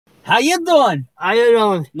How you doing? How you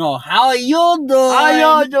doing? No, how are you doing?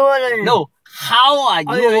 How you doing? No, how are you?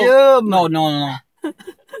 How you? No.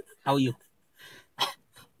 How are you?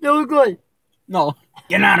 Doing good. No,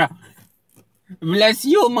 get out of. Bless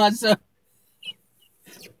you, my son.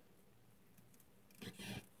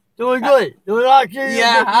 Doing good. Doing actually.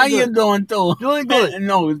 Yeah, how you doing too? Doing good.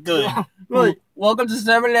 No, good. Yeah, good. Welcome to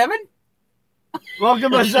 7-Eleven.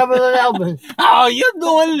 Welcome to 7-Eleven. How you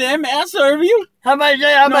doing there? May I serve you? How much?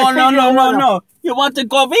 How much? No. You want the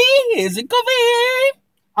coffee? Here's the coffee.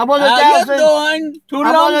 I want a How you thousand. doing? Two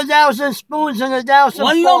I want lumps? a thousand spoons and a thousand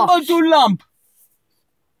One forks. lump or two lump?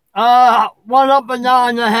 One up and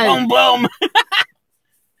down the head. Boom, boom.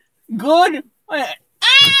 Good.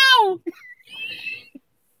 Ow!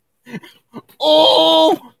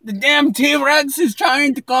 Oh, the damn T-Rex is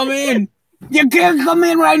trying to come in. You can't come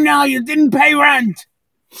in right now. You didn't pay rent.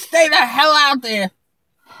 Stay the hell out there.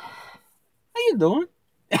 How you doing?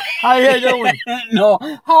 How you doing? No.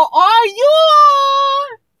 How are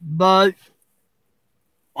you? But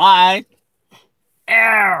Why?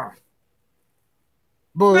 air.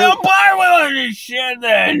 But Don't buy with this shit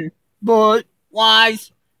then. but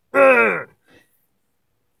Wise. but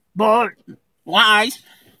Wise.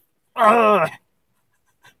 uh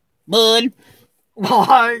Bud.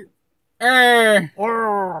 why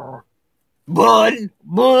Bud.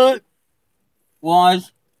 but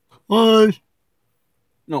Wise. was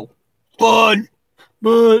No. Bud.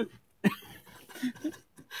 but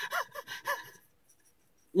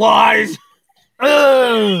Wise.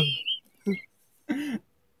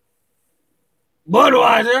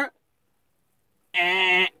 Budweiser.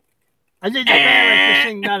 I think the fairy could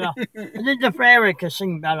sing better. I think the fairy could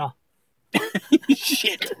sing better.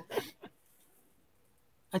 Shit.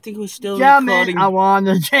 I think we're still Jam recording. I want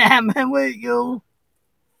to jam it with you.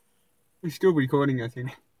 We're still recording, I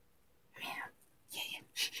think.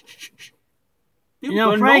 People You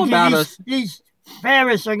know, don't Frankie, about us. these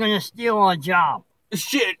fairies are going to steal our job.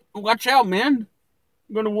 Shit. Watch out, man.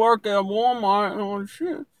 I'm gonna work at Walmart and all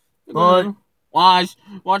shit. But Wise.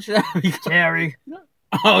 Watch that. Terry.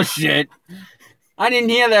 Oh, shit. I didn't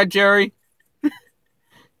hear that, Jerry.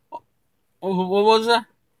 Oh, what was that?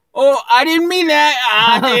 Oh, I didn't mean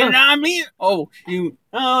that. I did not mean. Oh, shoot.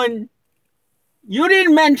 Oh, and you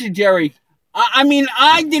didn't mention Jerry. I mean,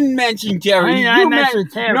 I didn't mention Jerry. I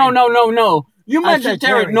mentioned Terry. No. You I mentioned said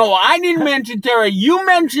Terry. Terry. No, I didn't mention Terry. You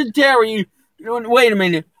mentioned Terry. Wait a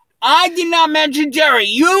minute. I did not mention Jerry.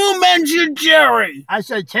 You mentioned Jerry. I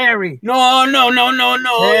said Terry. No.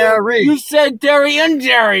 Terry. You said Terry and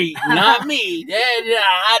Jerry, not me.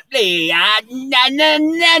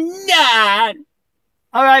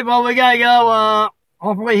 All right, well, we got to go.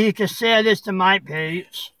 Hopefully he can share this to my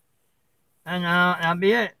page. And that'll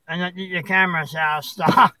be it. And I think your camera's out of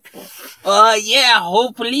stock. Yeah,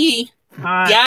 hopefully. All right. Yeah.